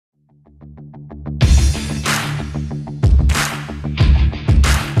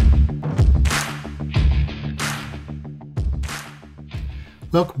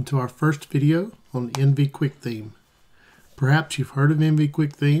Welcome to our first video on nvQuickTheme. Perhaps you've heard of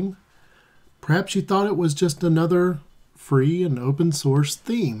nvQuickTheme. Perhaps you thought it was just another free and open source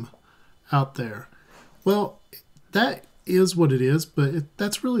theme out there. Well, that is what it is, but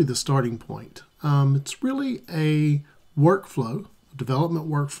that's really the starting point. It's really a workflow, a development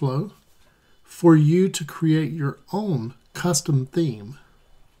workflow, for you to create your own custom theme.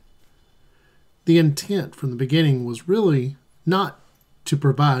 The intent from the beginning was really not to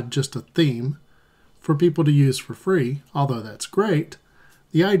provide just a theme for people to use for free, although that's great.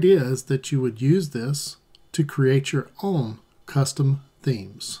 The idea is that you would use this to create your own custom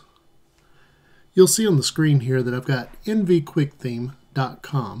themes. You'll see on the screen here that I've got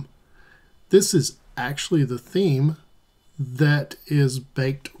nvQuickTheme.com. This is actually the theme that is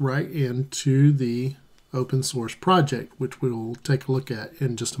baked right into the open source project, which we will take a look at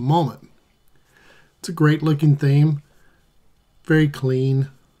in just a moment. It's a great looking theme, very clean.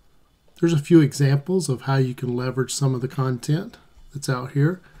 There's a few examples of how you can leverage some of the content that's out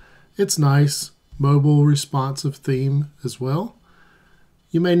here. It's nice, mobile responsive theme as well.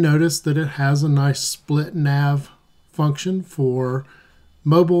 You may notice that it has a nice split nav function for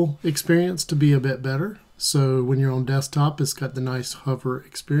mobile experience to be a bit better. So when you're on desktop, it's got the nice hover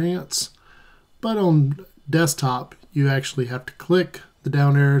experience. But on desktop, you actually have to click the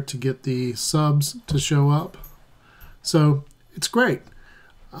down arrow to get the subs to show up. So it's great.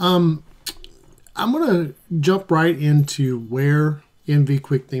 I'm going to jump right into where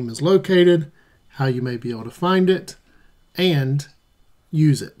nvQuickTheme is located, how you may be able to find it, and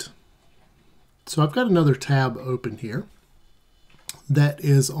use it. So I've got another tab open here that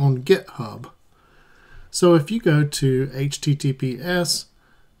is on GitHub. So if you go to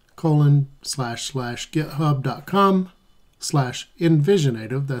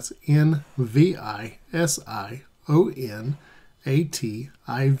https://github.com/nvisionative, that's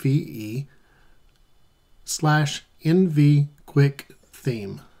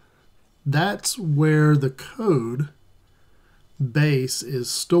NVISIONATIVE/nvQuickTheme. That's where the code base is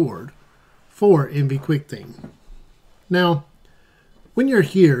stored for nvQuickTheme. Now, when you're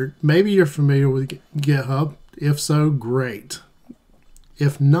here, maybe you're familiar with GitHub. If so, great.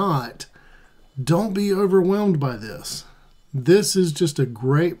 If not, don't be overwhelmed by this. This is just a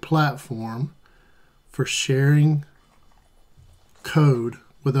great platform for sharing code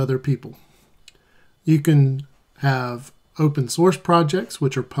with other people. You can have open source projects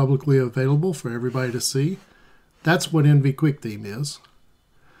which are publicly available for everybody to see. That's what nvQuickTheme is.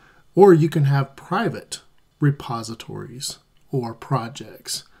 Or you can have private repositories or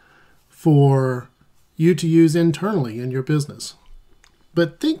projects for you to use internally in your business.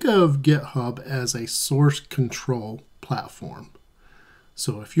 But think of GitHub as a source control platform.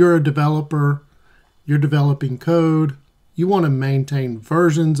 So if you're a developer, you're developing code, you want to maintain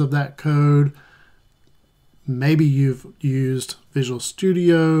versions of that code. Maybe you've used Visual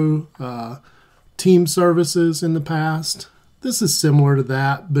Studio, team services in the past. This is similar to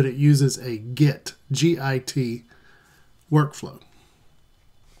that, but it uses a Git, G-I-T workflow.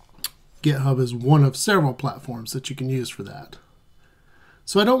 GitHub is one of several platforms that you can use for that.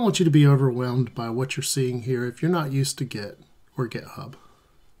 So I don't want you to be overwhelmed by what you're seeing here if you're not used to Git or GitHub.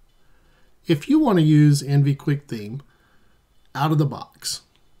 If you want to use nvQuickTheme out of the box,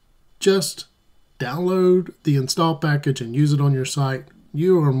 just download the install package and use it on your site.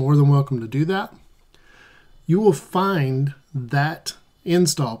 You are more than welcome to do that. You will find that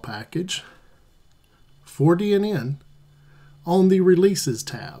install package for DNN on the Releases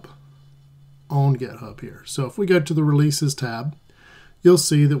tab on GitHub here. So if we go to the Releases tab, you'll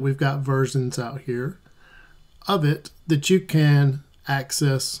see that we've got versions out here of it that you can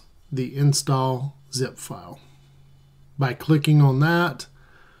access the install zip file. By clicking on that,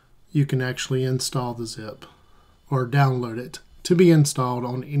 you can actually install the zip or download it to be installed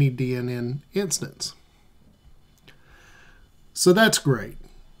on any DNN instance. So that's great.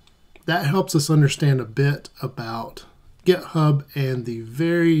 That helps us understand a bit about GitHub and the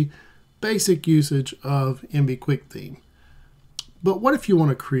very basic usage of nvQuickTheme. But what if you want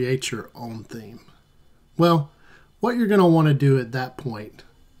to create your own theme? Well, what you're going to want to do at that point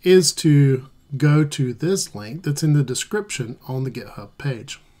is to go to this link that's in the description on the GitHub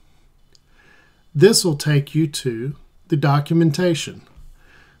page. This will take you to the documentation.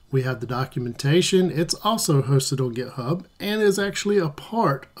 We have the documentation. It's also hosted on GitHub and is actually a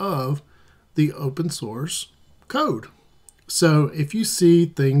part of the open source code. So if you see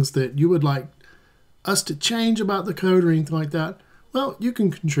things that you would like us to change about the code or anything like that, well, you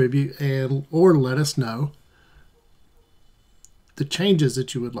can contribute or let us know the changes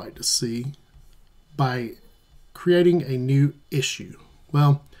that you would like to see by creating a new issue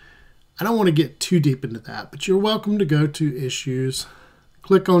Well, I don't want to get too deep into that, but you're welcome to go to Issues,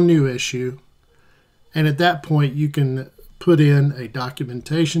 click on New Issue, and at that point you can put in a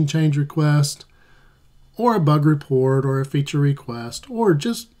documentation change request, or a bug report, or a feature request, or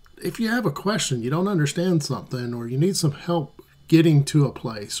just if you have a question, you don't understand something, or you need some help getting to a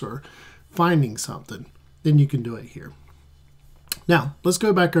place or finding something, then you can do it here. Now, let's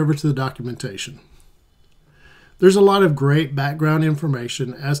go back over to the documentation. There's a lot of great background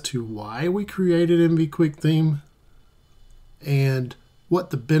information as to why we created nvQuickTheme and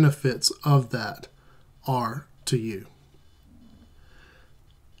what the benefits of that are to you.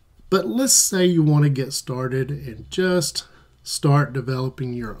 But let's say you want to get started and just start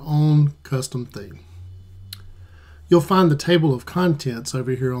developing your own custom theme. You'll find the table of contents over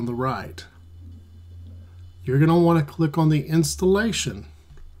here on the right. You're going to want to click on the installation.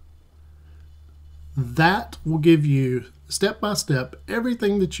 That will give you step-by-step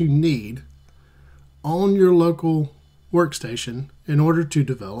everything that you need on your local workstation in order to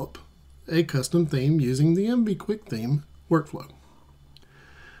develop a custom theme using the nvQuickTheme workflow.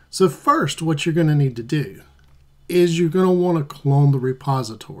 So first, what you're going to need to do is you're going to want to clone the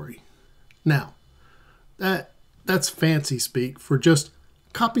repository. Now, that's fancy speak for just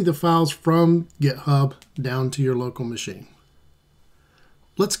copy the files from GitHub down to your local machine.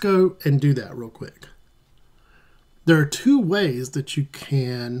 Let's go and do that real quick. There are two ways that you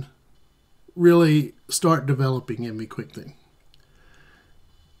can really start developing nvQuickTheme.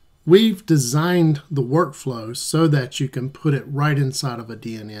 We've designed the workflow so that you can put it right inside of a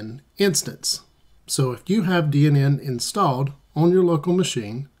DNN instance. So if you have DNN installed on your local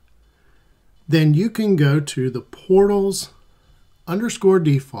machine, then you can go to the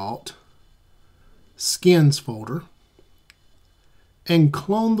portals_default skins folder and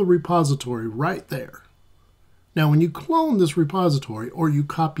clone the repository right there. Now, when you clone this repository or you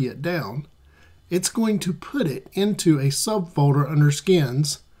copy it down, it's going to put it into a subfolder under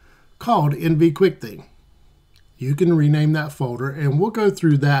skins called nvQuickTheme. You can rename that folder, and we'll go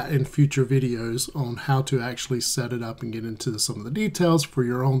through that in future videos on how to actually set it up and get into some of the details for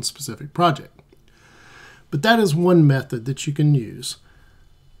your own specific project. But that is one method that you can use.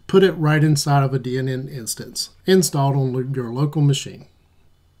 Put it right inside of a DNN instance installed on your local machine.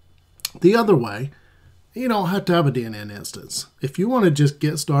 The other way, you don't have to have a DNN instance. If you want to just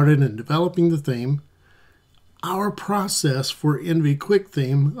get started in developing the theme, our process for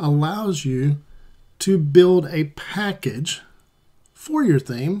nvQuickTheme allows you to build a package for your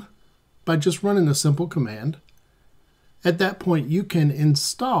theme by just running a simple command. At that point, you can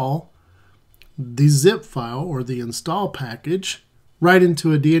install the zip file or the install package right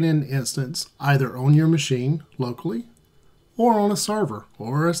into a DNN instance, either on your machine locally or on a server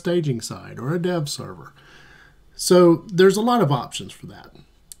or a staging site or a dev server. So there's a lot of options for that.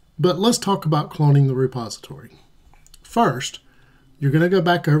 But let's talk about cloning the repository. First, you're going to go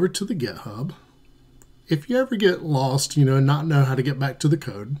back over to the GitHub. If you ever get lost, and not know how to get back to the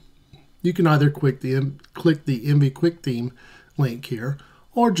code, you can either click the nvQuickTheme link here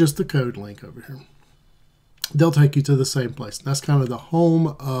or just the code link over here. They'll take you to the same place. That's kind of the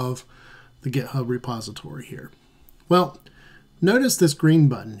home of the GitHub repository here. Well, notice this green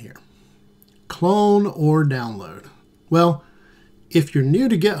button here, clone or download. Well, if you're new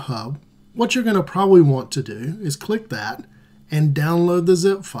to GitHub, what you're going to probably want to do is click that and download the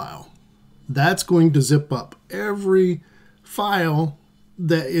zip file. That's going to zip up every file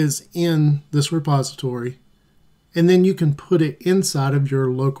that is in this repository, and then you can put it inside of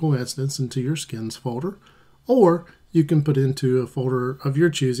your local instance into your skins folder, or you can put it into a folder of your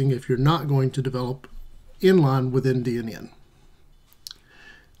choosing if you're not going to develop inline within DNN.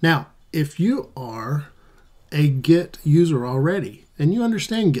 Now, if you are a Git user already and you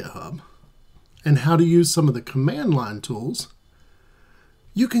understand GitHub and how to use some of the command line tools,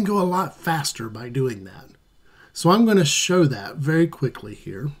 you can go a lot faster by doing that. So I'm going to show that very quickly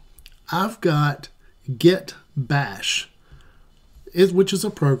here. I've got git bash, which is a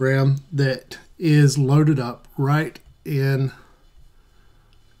program that is loaded up right in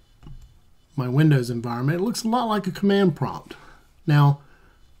my Windows environment. It looks a lot like a command prompt. Now,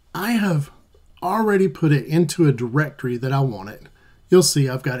 I have already put it into a directory that I want it. You'll see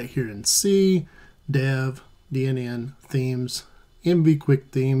I've got it here in C, dev, DNN, themes,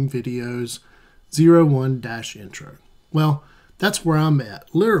 nvQuickTheme, videos, 01-intro. Well, that's where I'm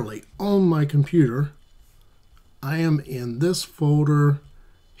at. Literally on my computer, I am in this folder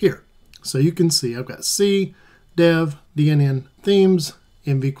here. So you can see I've got C, dev, DNN, themes,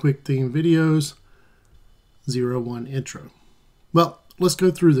 nvQuickTheme, videos, 01-intro. Well, let's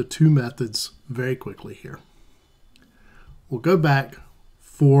go through the two methods very quickly here. We'll go back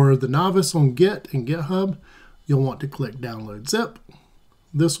For the novice on Git and GitHub, you'll want to click Download Zip.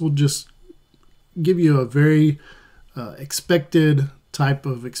 This will just give you a very expected type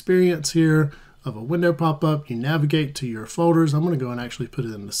of experience here of a window pop-up. You navigate to your folders. I'm going to go and actually put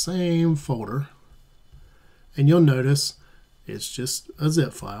it in the same folder. And you'll notice it's just a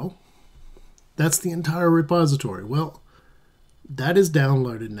zip file. That's the entire repository. Well, that is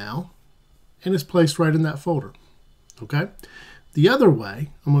downloaded now and it's placed right in that folder. Okay. The other way,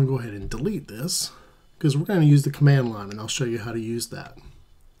 I'm going to go ahead and delete this because we're going to use the command line, and I'll show you how to use that.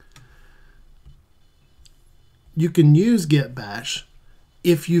 You can use Git Bash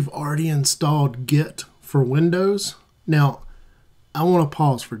if you've already installed Git for Windows. Now, I want to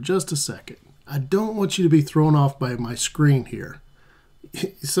pause for just a second. I don't want you to be thrown off by my screen here.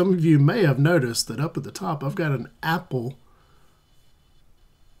 Some of you may have noticed that up at the top, I've got an Apple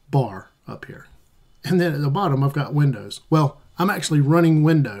bar up here. And then at the bottom, I've got Windows. Well, I'm actually running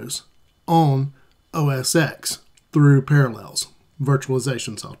Windows on OS X through Parallels,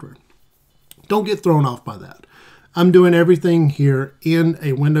 virtualization software. Don't get thrown off by that. I'm doing everything here in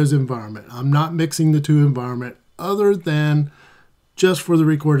a Windows environment. I'm not mixing the two environments other than just for the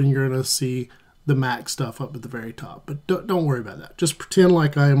recording, you're going to see the Mac stuff up at the very top. But don't worry about that. Just pretend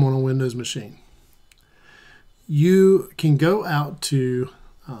like I am on a Windows machine. You can go out to,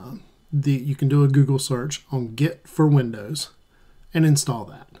 you can do a Google search on Git for Windows and install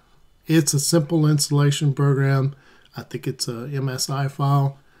that. It's a simple installation program. I think it's a MSI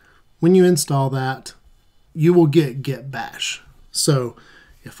file. When you install that, you will get Git Bash. So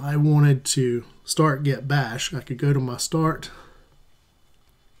if I wanted to start Git Bash, I could go to my start,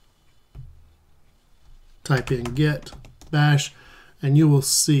 type in Git Bash, and you will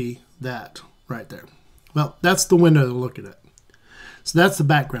see that right there. Well, that's the window to look at it. So that's the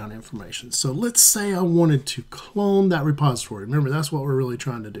background information. So let's say I wanted to clone that repository. Remember, that's what we're really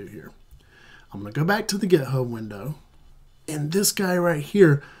trying to do here. I'm going to go back to the GitHub window, and this guy right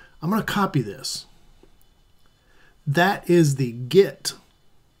here, I'm going to copy this. That is the Git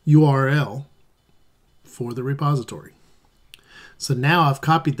URL for the repository. So now I've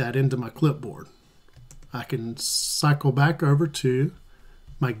copied that into my clipboard. I can cycle back over to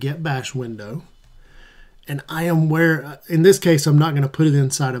my Git Bash window, and I am where, in this case, I'm not going to put it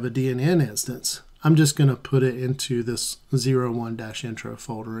inside of a DNN instance. I'm just going to put it into this 01-intro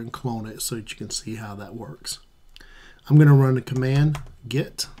folder and clone it so that you can see how that works. I'm going to run the command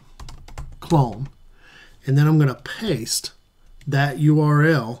git clone, and then I'm going to paste that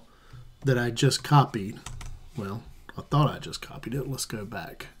URL that I just copied. Well, I thought I just copied it. Let's go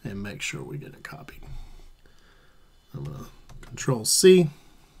back and make sure we get it copied. I'm going to Control C,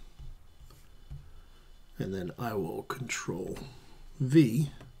 and then I will Control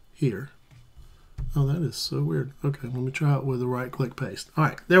V here. Oh, that is so weird. Okay, let me try it with a right-click paste. All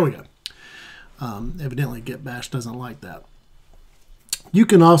right, there we go. Evidently, Git Bash doesn't like that. You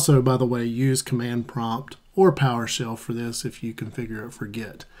can also, by the way, use Command Prompt or PowerShell for this if you configure it for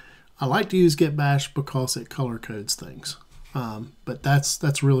Git. I like to use Git Bash because it color codes things, but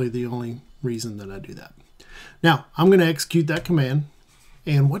that's really the only reason that I do that. Now, I'm going to execute that command,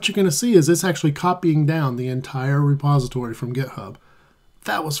 and what you're going to see is it's actually copying down the entire repository from GitHub.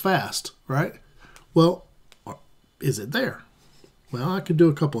 That was fast, right? Well, is it there? Well, I could do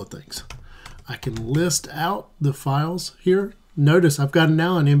a couple of things. I can list out the files here. Notice I've got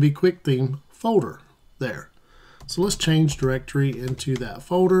now an nvQuickTheme folder there. So let's change directory into that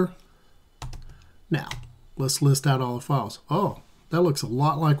folder. Now, let's list out all the files. Oh, that looks a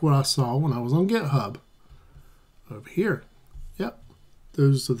lot like what I saw when I was on GitHub. Over here. Yep,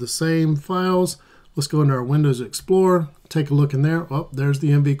 those are the same files. Let's go into our Windows Explorer, take a look in there. Oh, there's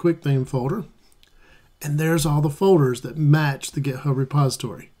the nvQuickTheme folder. And there's all the folders that match the GitHub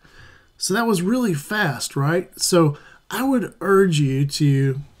repository. So that was really fast, right? So I would urge you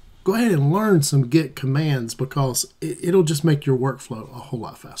to go ahead and learn some Git commands because it'll just make your workflow a whole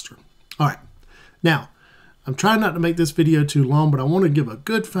lot faster. All right, now I'm trying not to make this video too long, but I want to give a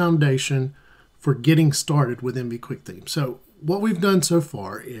good foundation for getting started with nvQuickTheme. So what we've done so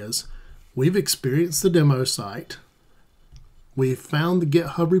far is we've experienced the demo site, we've found the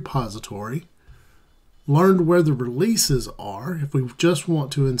GitHub repository, learned where the releases are if we just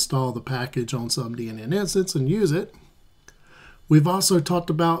want to install the package on some DNN instance and use it. We've also talked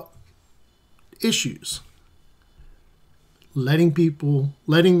about issues,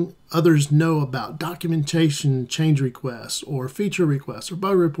 letting others know about documentation change requests or feature requests or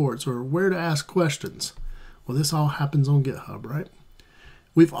bug reports or where to ask questions. Well, this all happens on GitHub, right?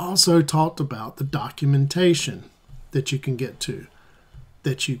 We've also talked about the documentation that you can get to,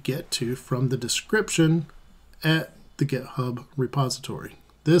 from the description at the GitHub repository.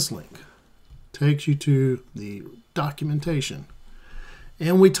 this link takes you to the documentation.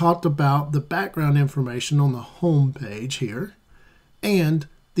 And we talked about the background information on the home page here and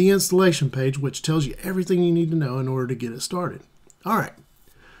the installation page, which tells you everything you need to know in order to get it started. All right,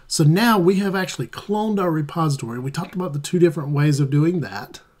 so now we have actually cloned our repository. We talked about the two different ways of doing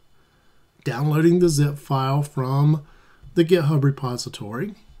that. Downloading the zip file from the GitHub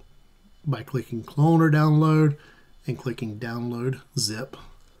repository by clicking clone or download and clicking download zip.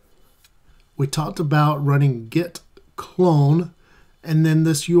 We talked about running git clone and then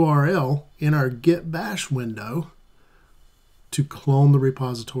this URL in our git bash window to clone the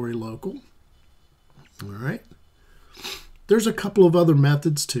repository local. All right. There's a couple of other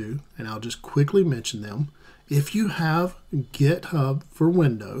methods too, and I'll just quickly mention them. If you have GitHub for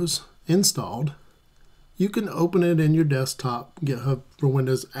Windows installed, you can open it in your desktop GitHub for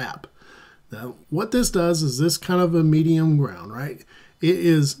Windows app. Now, what this does is this kind of a medium ground, right? It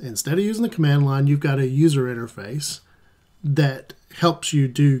is, instead of using the command line, you've got a user interface that helps you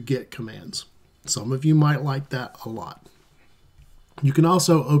do Git commands. Some of you might like that a lot. You can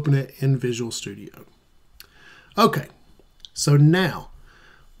also open it in Visual Studio. Okay, so now,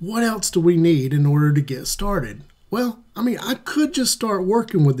 what else do we need in order to get started? Well, I mean, I could just start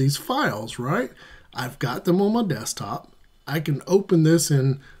working with these files, right? I've got them on my desktop. I can open this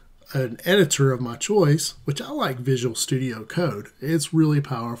in an editor of my choice, which I like Visual Studio Code. It's really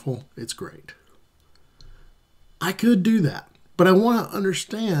powerful. It's great. I could do that, but I want to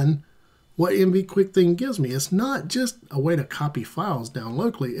understand what nvQuickTheme gives me. It's not just a way to copy files down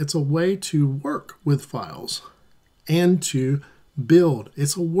locally. It's a way to work with files and to build.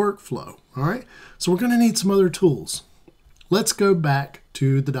 It's a workflow, all right? So we're going to need some other tools. Let's go back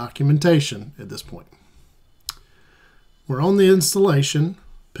to the documentation at this point. We're on the installation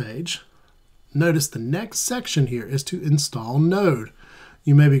page. Notice the next section here is to install Node.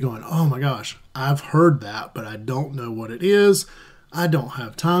 You may be going, oh my gosh, I've heard that, but I don't know what it is. I don't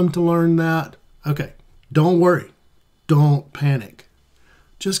have time to learn that. Okay, don't worry. Don't panic.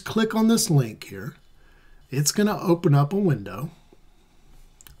 Just click on this link here. It's going to open up a window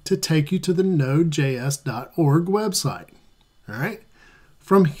to take you to the nodejs.org website. All right.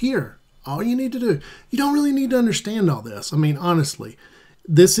 From here, all you need to do, you don't really need to understand all this. I mean, honestly,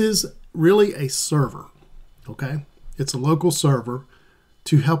 this is really a server. Okay. It's a local server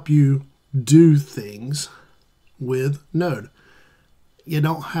to help you do things with Node. You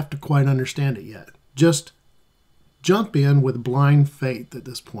don't have to quite understand it yet. Just jump in with blind faith at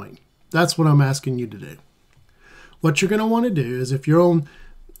this point. That's what I'm asking you to do. What you're going to want to do is if you're on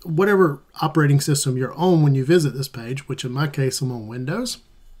whatever operating system you're on when you visit this page, which in my case I'm on Windows,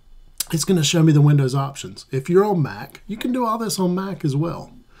 it's going to show me the Windows options. If you're on Mac, you can do all this on Mac as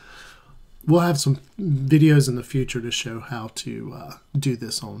well. We'll have some videos in the future to show how to do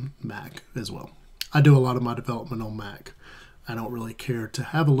this on Mac as well. I do a lot of my development on Mac. I don't really care to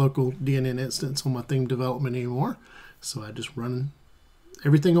have a local DNN instance on my theme development anymore, so I just run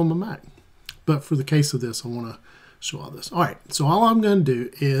everything on my Mac. But for the case of this, I want to show all this. All right, so all I'm going to do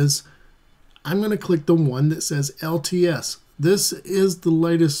is I'm going to click the one that says LTS. This is the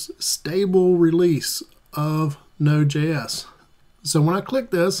latest stable release of Node.js. So when I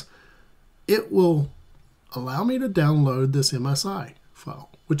click this, it will allow me to download this MSI file,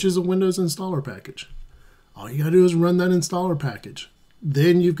 which is a Windows installer package. All you gotta do is run that installer package.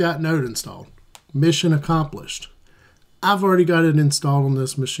 Then you've got Node installed. Mission accomplished. I've already got it installed on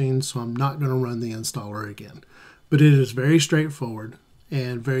this machine, so I'm not gonna run the installer again. But it is very straightforward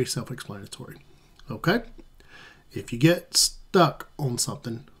and very self-explanatory. Okay? If you get stuck on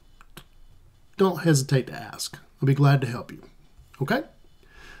something, don't hesitate to ask. I'll be glad to help you. Okay?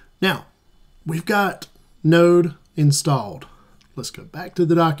 Now, we've got Node installed. Let's go back to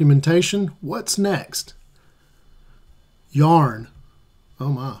the documentation. What's next? Yarn. Oh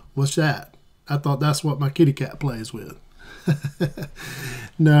my, what's that? I thought that's what my kitty cat plays with.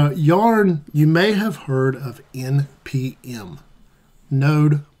 Now, Yarn, you may have heard of NPM,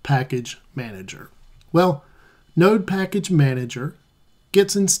 Node Package Manager. Well, Node Package Manager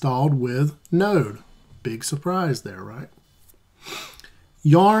gets installed with Node. Big surprise there, right?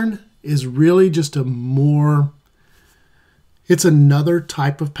 Yarn is really just it's another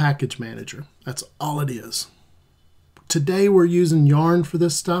type of package manager. That's all it is. Today we're using Yarn for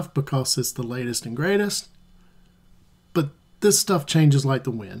this stuff because it's the latest and greatest, but this stuff changes like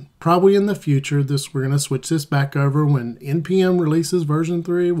the wind. Probably in the future, we're going to switch this back over. When NPM releases version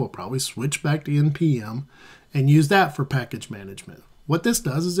 3, we'll probably switch back to NPM and use that for package management. What this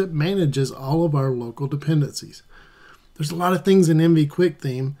does is it manages all of our local dependencies. There's a lot of things in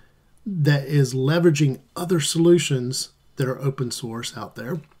nvQuickTheme that is leveraging other solutions that are open source out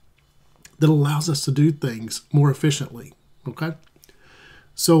there that allows us to do things more efficiently, okay?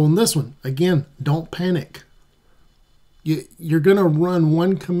 So on this one, again, don't panic. You're going to run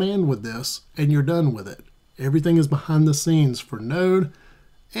one command with this and you're done with it. Everything is behind the scenes for Node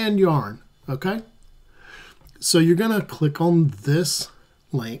and Yarn, okay? So you're going to click on this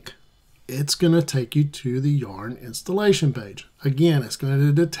link. It's going to take you to the Yarn installation page. Again, it's going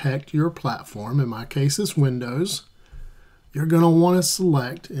to detect your platform. In my case, it's Windows. You're going to want to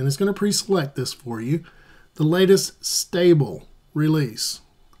select, and it's going to pre-select this for you, the latest stable release.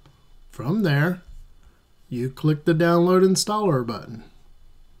 From there, you click the download installer button.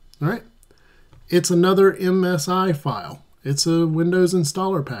 All right. It's another MSI file. It's a Windows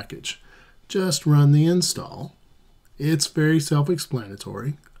installer package. Just run the install. It's very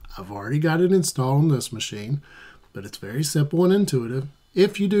self-explanatory. I've already got it installed on this machine, but it's very simple and intuitive.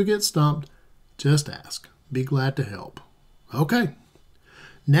 If you do get stumped, just ask. Be glad to help. Okay.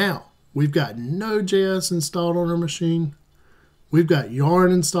 Now, we've got Node.js installed on our machine. We've got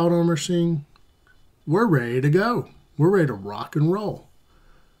Yarn installed on our machine. We're ready to go. We're ready to rock and roll.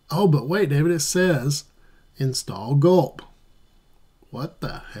 Oh, but wait, David, it says install Gulp. What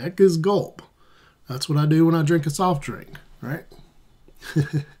the heck is Gulp? That's what I do when I drink a soft drink, right?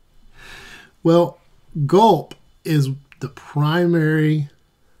 Well, Gulp is the primary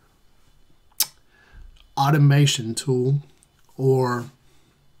automation tool, or,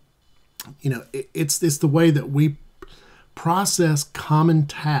 it's the way that we process common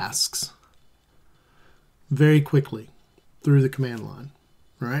tasks very quickly through the command line,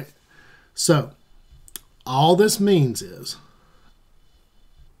 right? So all this means is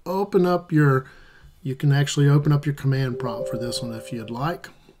you can actually open up your command prompt for this one if you'd like.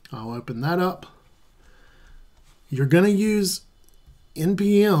 I'll open that up. You're going to use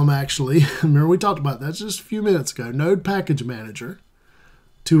npm, actually. Remember we talked about that just a few minutes ago. Node Package Manager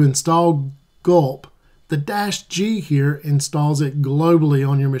to install Gulp. The -G here installs it globally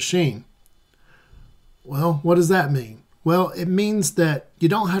on your machine. Well, what does that mean? Well, it means that you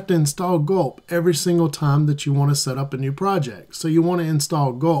don't have to install Gulp every single time that you want to set up a new project. So you want to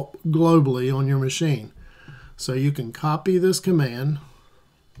install Gulp globally on your machine. So you can copy this command,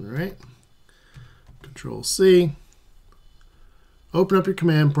 all right? Control C. Open up your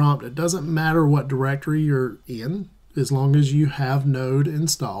command prompt. It doesn't matter what directory you're in as long as you have Node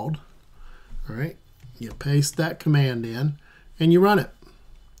installed. All right, you paste that command in and you run it.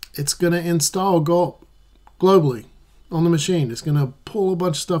 It's going to install Gulp globally on the machine. It's going to pull a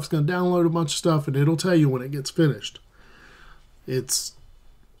bunch of stuff. It's going to download a bunch of stuff, and it'll tell you when it gets finished. It's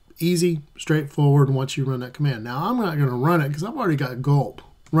easy, straightforward once you run that command. Now, I'm not going to run it because I've already got Gulp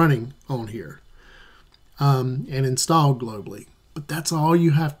running on here and installed globally. But that's all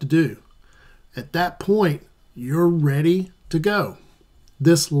you have to do. At that point, you're ready to go.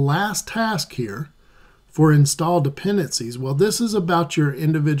 This last task here for install dependencies, well, this is about your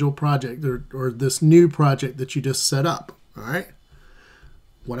individual project or this new project that you just set up, all right?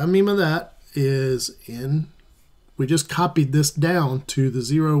 What I mean by that is we just copied this down to the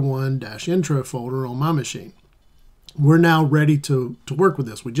 01-intro folder on my machine. We're now ready to work with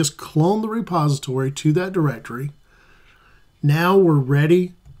this. We just cloned the repository to that directory. Now we're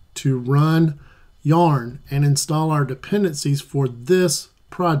ready to run Yarn and install our dependencies for this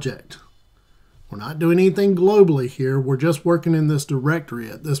project. We're not doing anything globally here. We're just working in this directory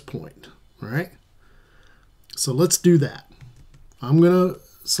at this point, all right? So let's do that. I'm going to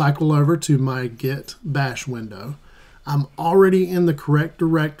cycle over to my Git Bash window. I'm already in the correct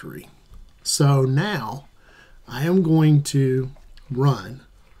directory. So now I am going to run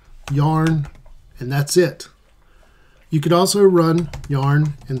Yarn, and that's it. You could also run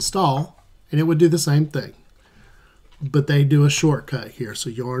Yarn install, and it would do the same thing. But they do a shortcut here, so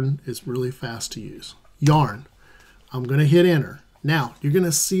Yarn is really fast to use. Yarn. I'm going to hit enter. Now, you're going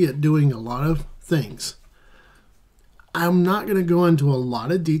to see it doing a lot of things. I'm not going to go into a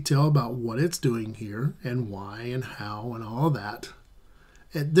lot of detail about what it's doing here and why and how and all of that.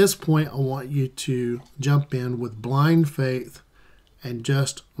 At this point, I want you to jump in with blind faith and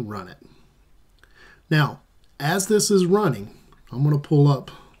just run it. Now, as this is running, I'm going to pull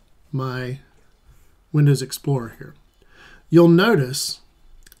up my Windows Explorer here. You'll notice,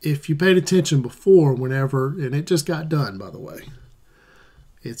 if you paid attention before, and it just got done, by the way.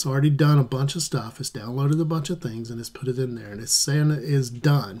 It's already done a bunch of stuff. It's downloaded a bunch of things and it's put it in there. And it's saying it is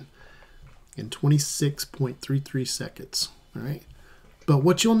done in 26.33 seconds. All right. But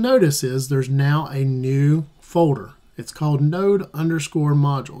what you'll notice is there's now a new folder. It's called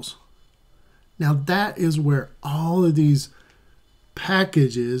node_modules. Now that is where all of these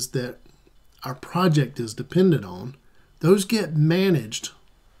packages that our project is dependent on, those get managed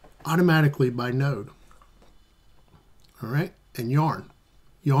automatically by node. All right, and yarn.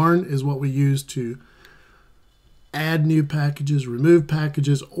 Yarn is what we use to add new packages, remove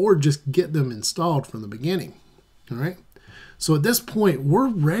packages, or just get them installed from the beginning. All right, so at this point, we're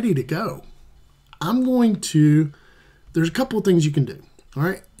ready to go. There's a couple of things you can do. All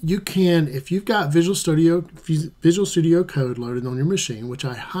right, you can, if you've got Visual Studio Code loaded on your machine, which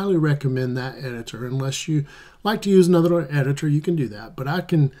I highly recommend that editor. Unless you like to use another editor, you can do that. But I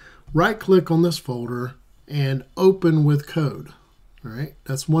can right-click on this folder and open with code. All right,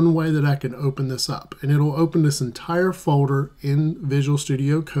 that's one way that I can open this up, and it'll open this entire folder in Visual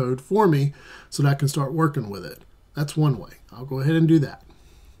Studio Code for me so that I can start working with it. That's one way. I'll go ahead and do that.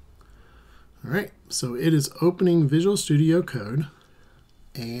 All right, so it is opening Visual Studio Code,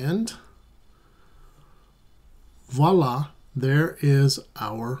 and voila, there is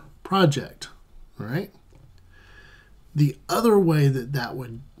our project. All right. The other way that that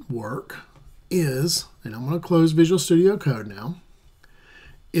would work is, and I'm going to close Visual Studio Code now,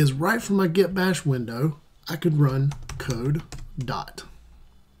 is right from my Get Bash window, I could run code dot,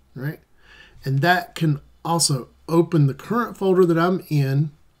 right? And that can also open the current folder that I'm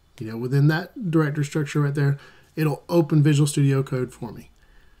in, within that directory structure right there. It'll open Visual Studio Code for me.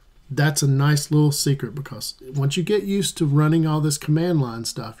 That's a nice little secret, because once you get used to running all this command line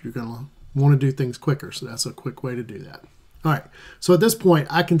stuff, you're going to want to do things quicker. So that's a quick way to do that. All right, so at this point,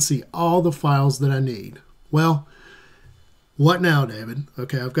 I can see all the files that I need. Well, what now, David?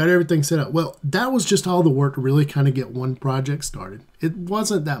 Okay, I've got everything set up. Well, that was just all the work to really kind of get one project started. It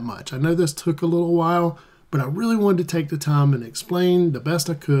wasn't that much. I know this took a little while, but I really wanted to take the time and explain the best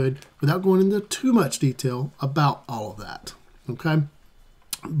I could without going into too much detail about all of that, okay?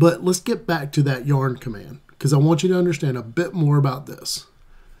 But let's get back to that yarn command, because I want you to understand a bit more about this.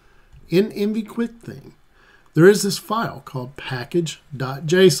 In nvQuickTheme, there is this file called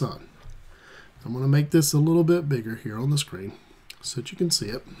package.json. I'm going to make this a little bit bigger here on the screen so that you can see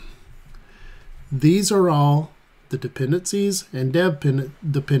it. These are all the dependencies and dev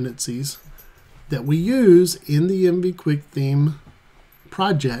dependencies that we use in the nvQuickTheme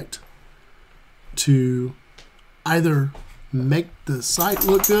project to either make the site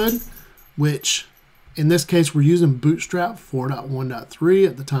look good, which in this case we're using Bootstrap 4.1.3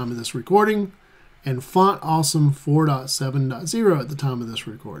 at the time of this recording, and Font Awesome 4.7.0 at the time of this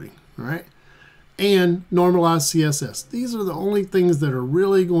recording, all right? And normalized CSS. These are the only things that are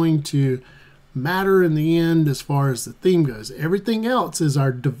really going to matter in the end as far as the theme goes. Everything else is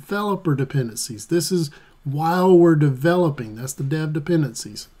our developer dependencies. This is while we're developing. That's the dev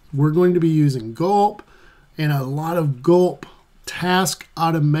dependencies. We're going to be using Gulp and a lot of Gulp task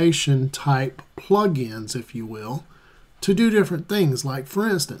automation type plugins, if you will, to do different things. Like, for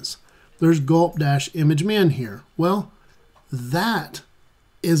instance, there's Gulp-ImageMin here. Well, that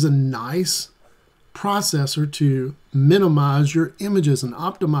is a nice processor to minimize your images and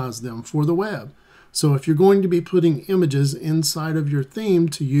optimize them for the web. So if you're going to be putting images inside of your theme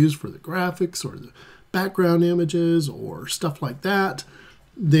to use for the graphics or the background images or stuff like that,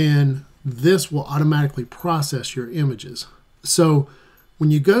 then this will automatically process your images. So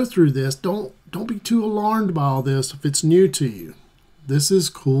when you go through this, don't be too alarmed by all this if it's new to you. This is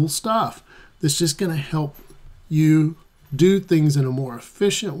cool stuff. This is just going to help you do things in a more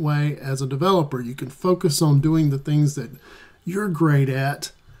efficient way as a developer. You can focus on doing the things that you're great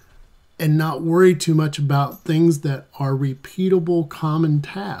at and not worry too much about things that are repeatable common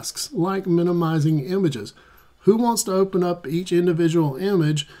tasks, like minimizing images. Who wants to open up each individual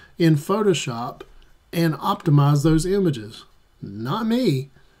image in Photoshop and optimize those images? Not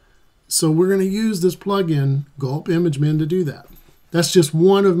me. So we're going to use this plugin, Gulp-ImageMin, to do that. That's just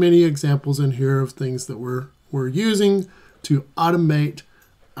one of many examples in here of things that we're using to automate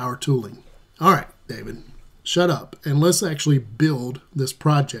our tooling. All right, David, shut up and let's actually build this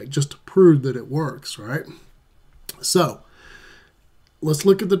project just to prove that it works, right? So let's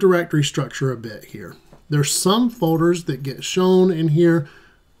look at the directory structure a bit here. There's some folders that get shown in here.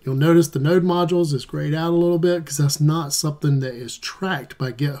 You'll notice the node modules is grayed out a little bit because that's not something that is tracked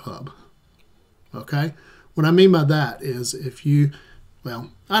by GitHub. Okay? What I mean by that is if you,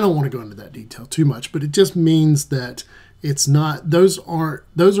 well, I don't want to go into that detail too much, but it just means that it's not, those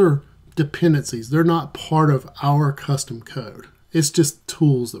are dependencies. They're not part of our custom code. It's just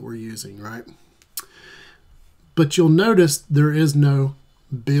tools that we're using, right? But you'll notice there is no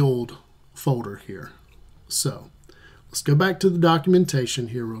build folder here. So let's go back to the documentation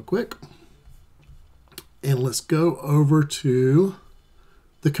here real quick. And let's go over to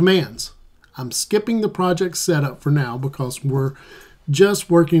the commands. I'm skipping the project setup for now because we're just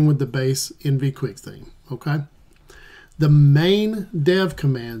working with the base nvQuickTheme, okay? The main dev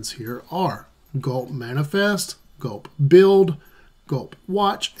commands here are gulp manifest, gulp build, gulp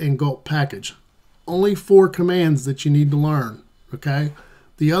watch, and gulp package. Only 4 commands that you need to learn, okay?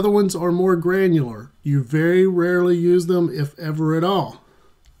 The other ones are more granular. You very rarely use them, if ever at all.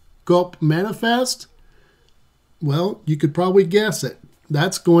 Gulp manifest, well, you could probably guess it.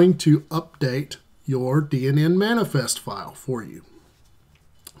 That's going to update your DNN manifest file for you.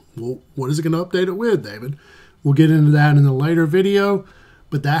 Well, what is it going to update it with, David? We'll get into that in a later video,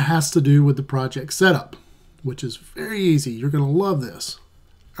 but that has to do with the project setup, which is very easy. You're going to love this.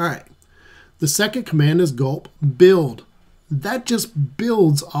 All right. The second command is gulp build. That just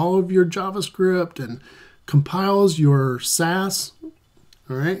builds all of your JavaScript and compiles your Sass.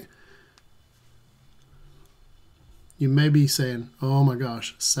 All right. You may be saying, oh my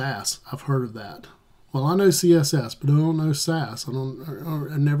gosh, Sass, I've heard of that. Well, I know CSS, but I don't know Sass.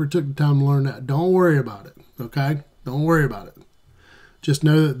 I never took the time to learn that. Don't worry about it, okay? Don't worry about it. Just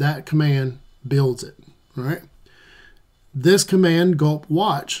know that that command builds it, all right? This command, gulp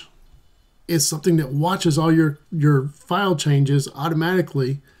watch, is something that watches all your file changes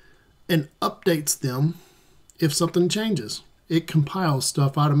automatically and updates them if something changes. It compiles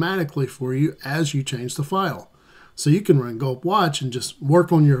stuff automatically for you as you change the file. So you can run gulp watch and just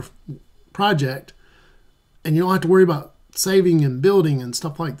work on your project, and you don't have to worry about saving and building and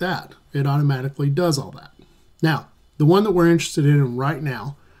stuff like that. It automatically does all that. Now, the one that we're interested in right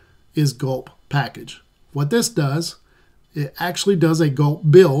now is gulp package. What this does, it actually does a gulp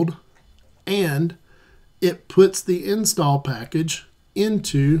build, and it puts the install package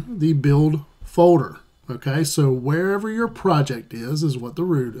into the build folder. Okay, so wherever your project is what the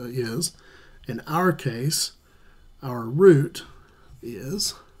root is. In our case, our root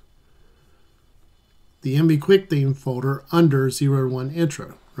is the nvQuickTheme folder under 0.1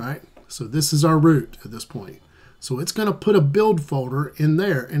 intro, right? So this is our root at this point. So it's going to put a build folder in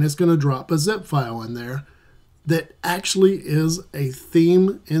there, and it's going to drop a zip file in there that actually is a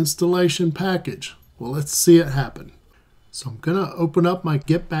theme installation package. Well, let's see it happen. So I'm going to open up my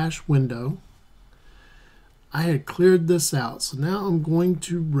Git Bash window. I had cleared this out, so now I'm going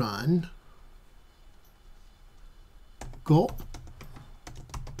to run gulp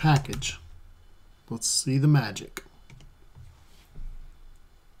package. Let's see the magic.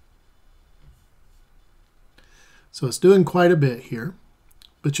 So it's doing quite a bit here,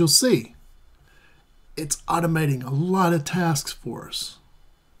 but you'll see it's automating a lot of tasks for us.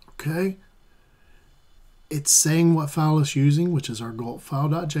 Okay? It's saying what file it's using, which is our gulp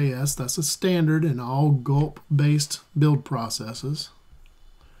file.js. That's a standard in all gulp-based build processes.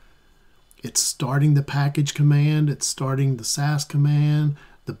 It's starting the package command. It's starting the Sass command,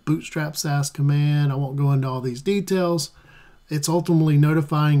 the bootstrap Sass command. I won't go into all these details. It's ultimately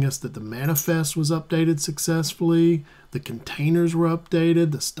notifying us that the manifest was updated successfully, the containers were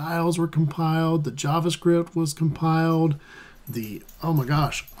updated, the styles were compiled, the JavaScript was compiled, oh my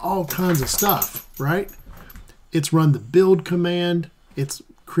gosh, all kinds of stuff, right? It's run the build command, it's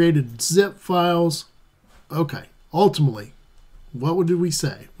created zip files. Okay, ultimately, what did we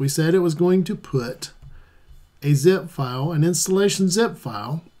say? We said it was going to put a zip file, an installation zip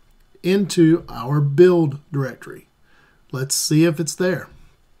file, into our build directory. Let's see if it's there.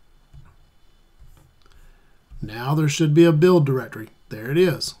 Now there should be a build directory. There it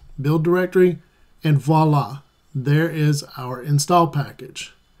is. Build directory, and voila, there is our install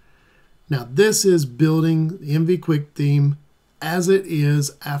package. Now this is building the nvQuickTheme as it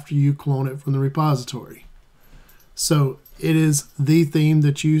is after you clone it from the repository. So it is the theme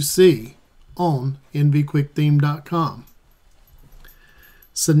that you see on nvQuickTheme.com.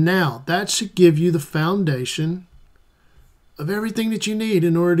 So now that should give you the foundation of everything that you need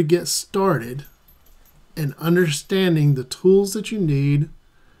in order to get started and understanding the tools that you need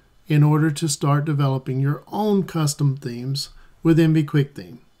in order to start developing your own custom themes with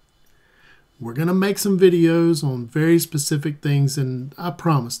nvQuickTheme. We're going to make some videos on very specific things, and I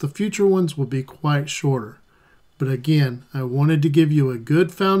promise the future ones will be quite shorter. But again, I wanted to give you a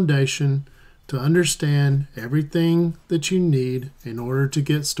good foundation to understand everything that you need in order to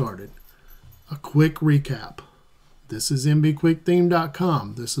get started. A quick recap. This is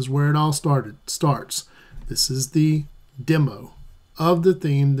nvQuickTheme.com. This is where it all starts. This is the demo of the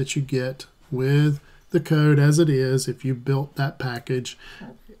theme that you get with the code as it is if you built that package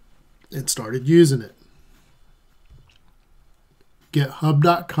and started using it.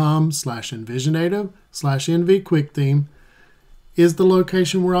 GitHub.com/envisionative/nvQuickTheme is the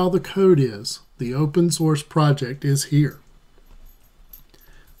location where all the code is. The open source project is here.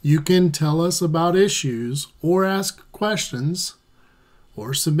 You can tell us about issues or ask questions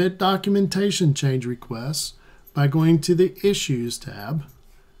or submit documentation change requests by going to the Issues tab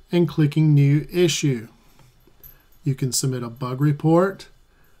and clicking New Issue. You can submit a bug report,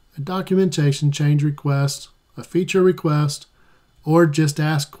 a documentation change request, a feature request, or just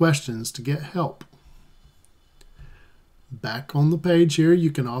ask questions to get help. Back on the page here,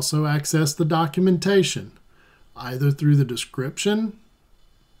 you can also access the documentation, either through the description,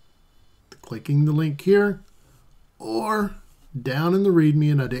 clicking the link here, or down in the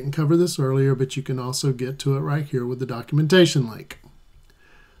README, and I didn't cover this earlier, but you can also get to it right here with the documentation link.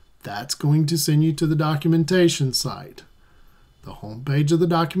 That's going to send you to the documentation site. The home page of the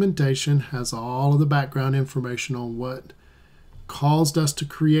documentation has all of the background information on what caused us to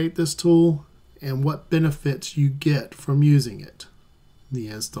create this tool and what benefits you get from using it. The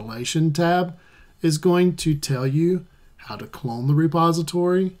Installation tab is going to tell you how to clone the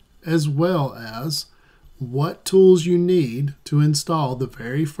repository, as well as what tools you need to install the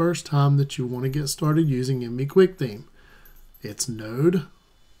very first time that you want to get started using nvQuickTheme. It's Node,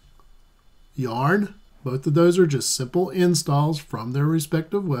 Yarn, both of those are just simple installs from their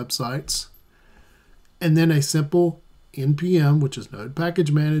respective websites, and then a simple npm, which is Node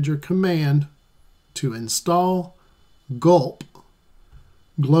Package Manager command to install Gulp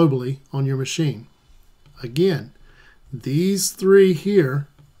globally on your machine. Again, these three here,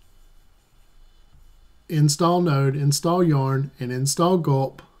 install Node, install Yarn, and install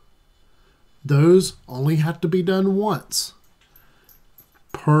Gulp, those only have to be done once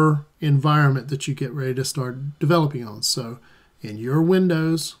per environment that you get ready to start developing on. So in your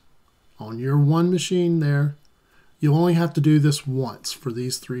Windows, on your one machine there, you only have to do this once for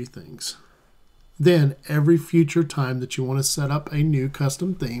these three things. Then every future time that you want to set up a new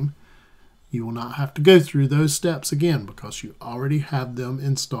custom theme, you will not have to go through those steps again because you already have them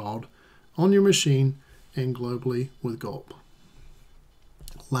installed on your machine and globally with Gulp.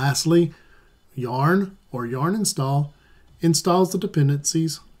 Lastly, Yarn or Yarn Install installs the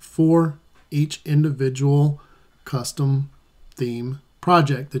dependencies for each individual custom theme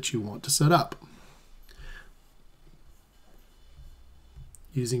project that you want to set up.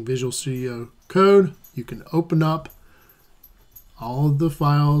 Using Visual Studio Code, you can open up all of the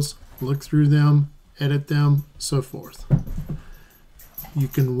files, look through them, edit them, so forth. You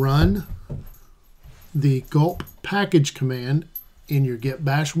can run the Gulp package command in your Git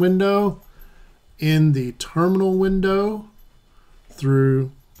Bash window, in the terminal window,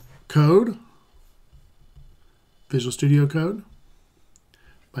 through Code, Visual Studio Code,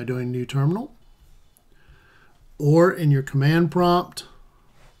 by doing New Terminal, or in your command prompt,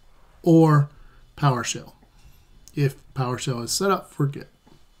 or PowerShell, if PowerShell is set up for Git.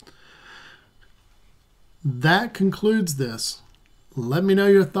 That concludes this. Let me know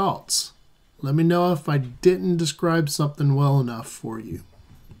your thoughts. Let me know if I didn't describe something well enough for you.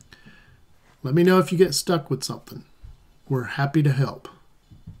 Let me know if you get stuck with something. We're happy to help.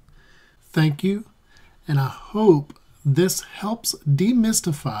 Thank you, and I hope this helps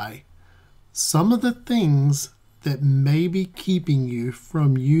demystify some of the things that may be keeping you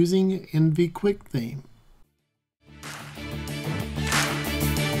from using nvQuickTheme.